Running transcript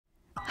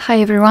Hi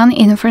everyone,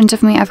 in front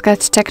of me I've got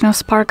Tecno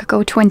Spark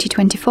Go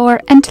 2024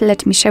 and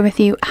let me share with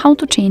you how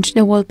to change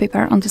the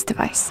wallpaper on this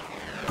device.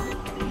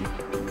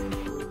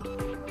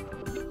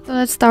 So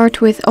let's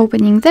start with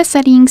opening the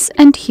settings,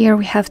 and here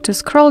we have to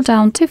scroll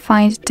down to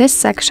find this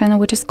section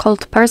which is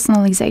called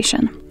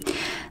personalization.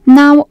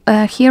 Now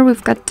here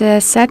we've got the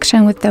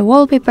section with the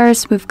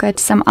wallpapers. We've got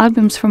some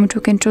albums from which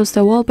we can choose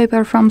the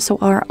wallpaper from, so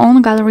our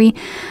own gallery.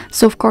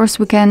 So of course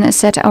we can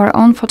set our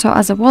own photo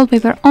as a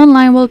wallpaper,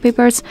 online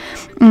wallpapers,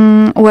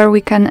 where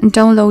we can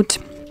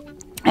download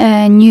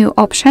new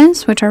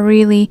options which are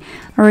really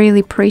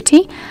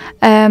pretty,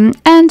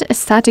 and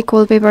static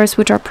wallpapers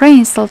which are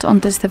pre-installed on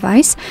this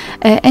device.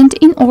 And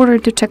in order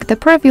to check the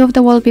preview of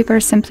the wallpaper,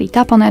 simply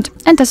tap on it,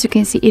 and as you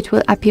can see it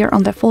will appear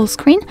on the full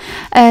screen.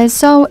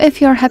 So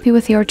if you're happy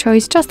with your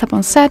choice, just tap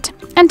on set,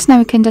 and now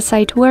you can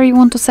decide where you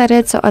want to set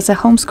it, so as a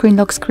home screen,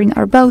 lock screen,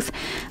 or both.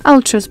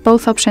 I'll choose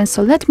both options,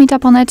 so let me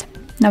tap on it.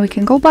 Now we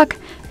can go back,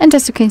 and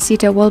as you can see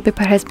the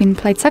wallpaper has been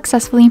applied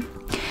successfully.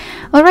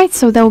 Alright,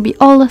 so that will be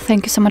all.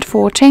 Thank you so much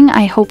for watching.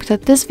 I hope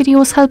that this video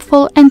was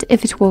helpful, and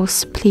if it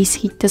was, please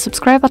hit the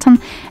subscribe button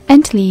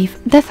and leave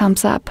the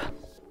thumbs up.